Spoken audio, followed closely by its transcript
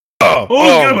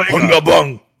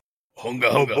bang.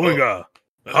 Hunga.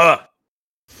 Ha.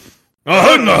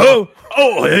 Hunga.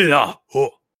 Oh, yeah.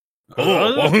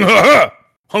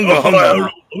 Hunga.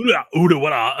 Uda,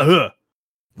 what?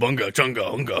 Bunga, chunga,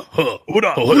 hunga.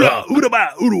 Uda,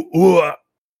 ba, uda,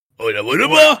 Uda,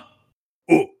 ba.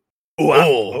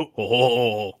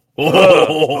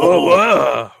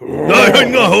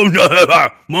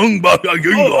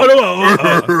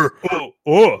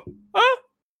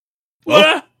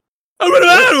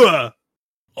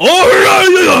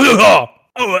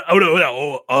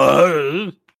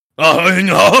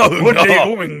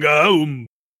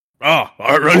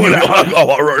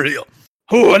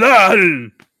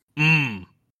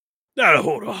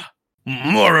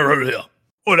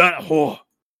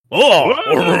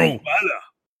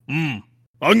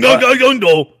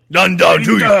 Angagayondo, Nanda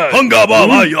Juy, Hunga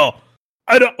Babaya.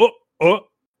 I don't want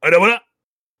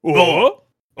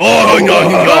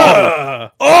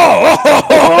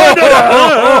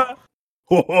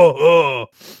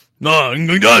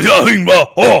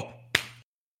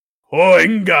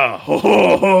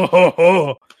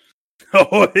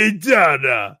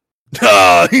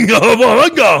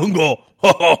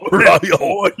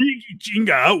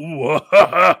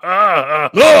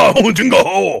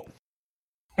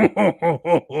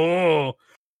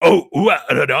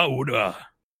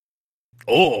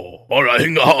Oh, all right.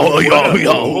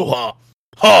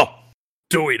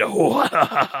 Do it.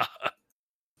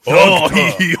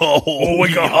 Oh,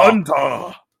 we got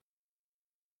hunter.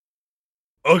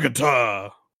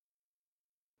 Agata.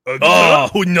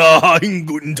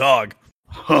 Guten Tag.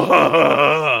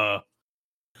 Oh,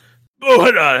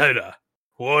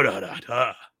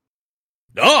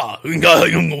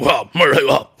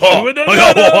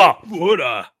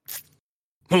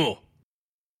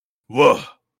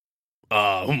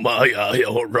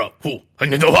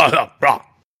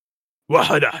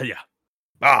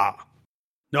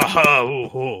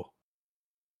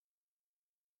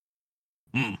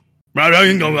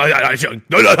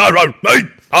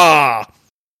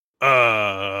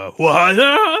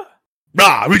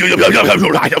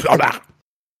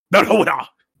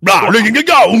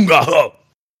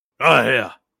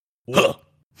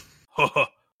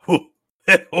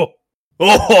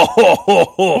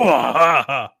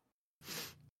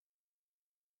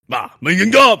 mình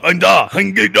những đó anh ta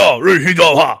hành cái đó rồi thì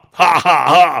đó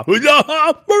ha bây giờ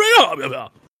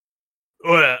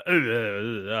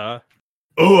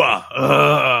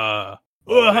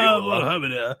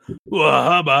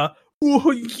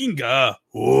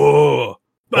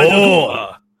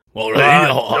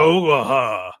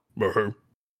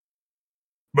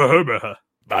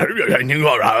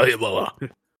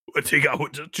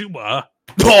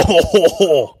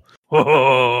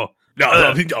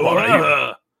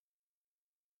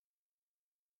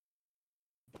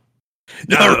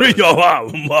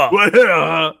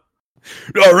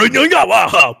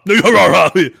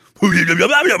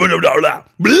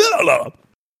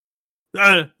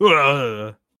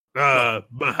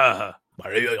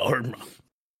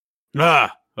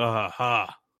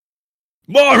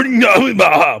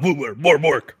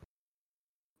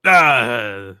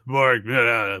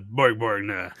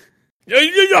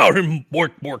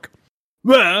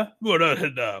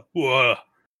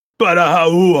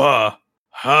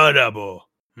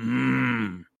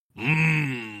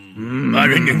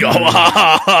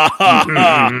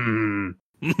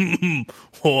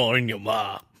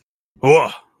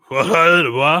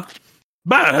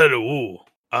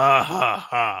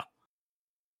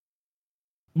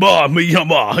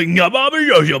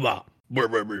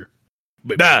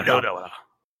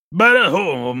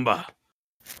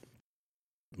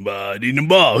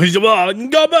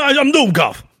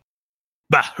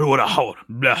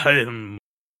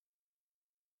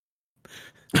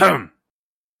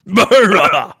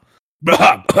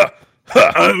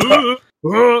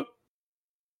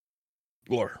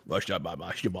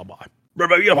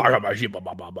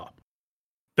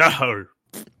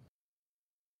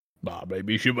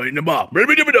Baby, she made the bar.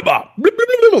 Baby, give me the bar.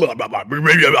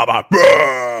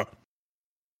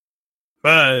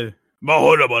 Hey, ma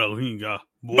hold up, hinga.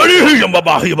 Baby, hinga,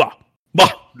 baba, hiba. Ba,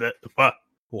 ba,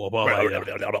 ba,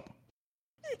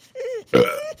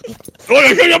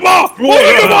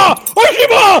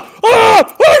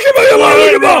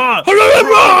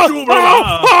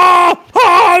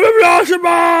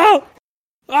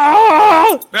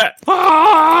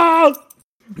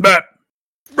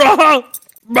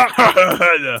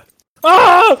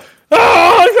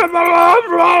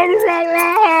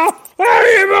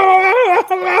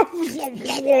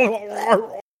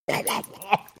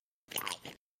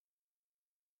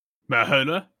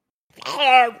 Mahana?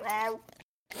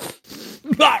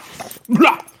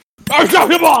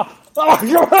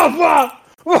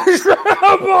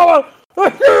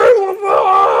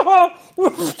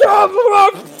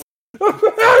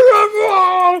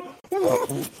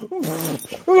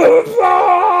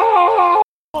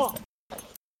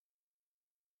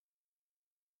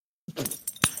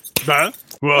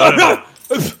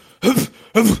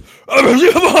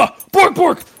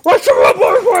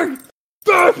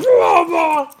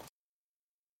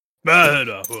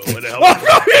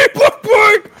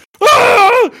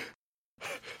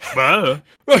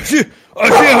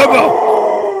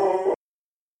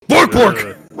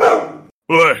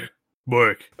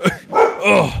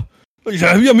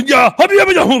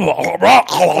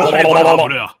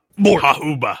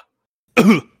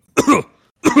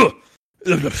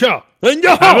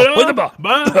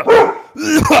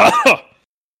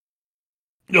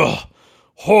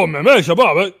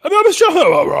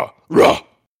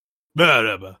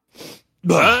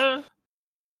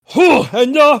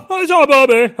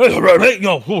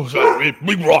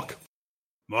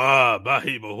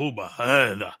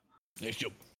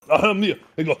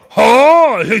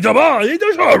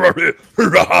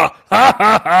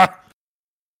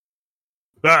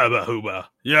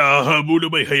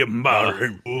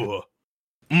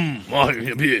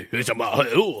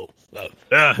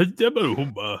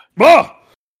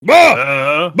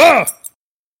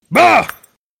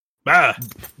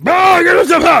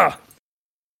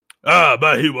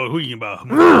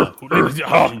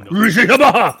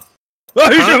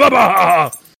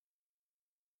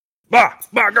 Bork!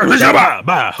 What's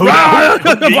up, Bork?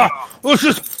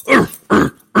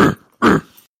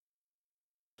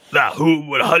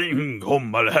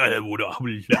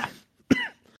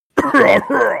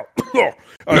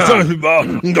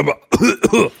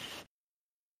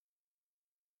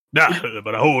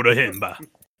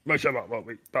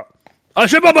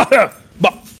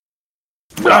 Bork!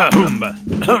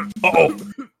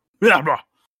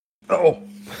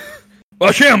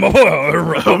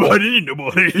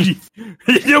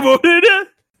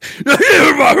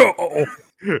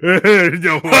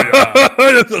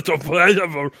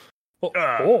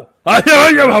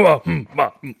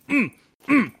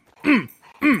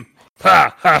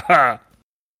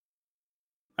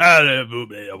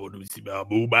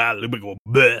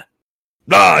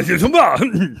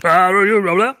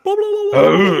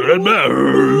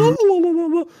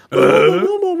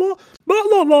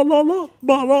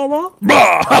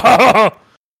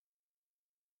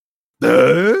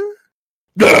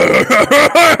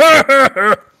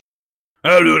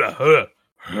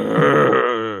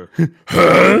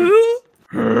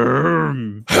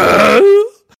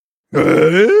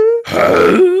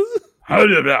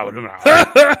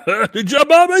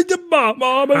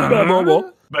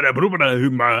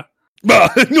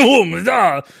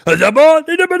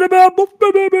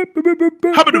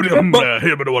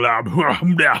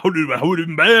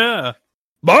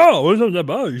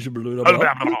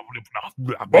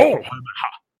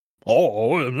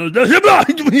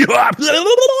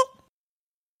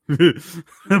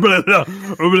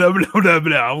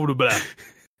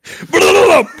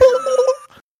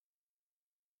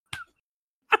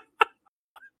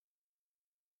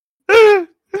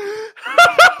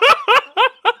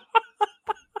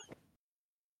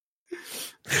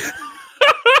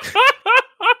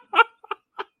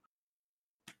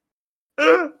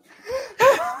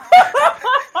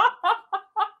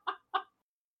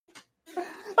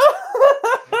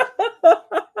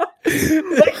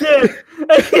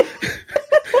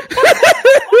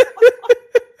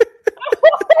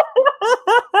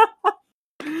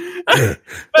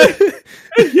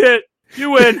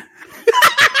 You win.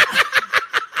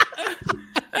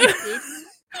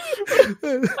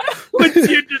 Once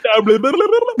you did that,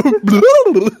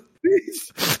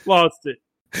 lost it.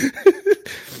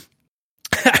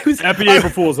 Happy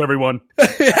April Fools, everyone.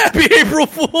 Happy April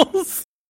Fools.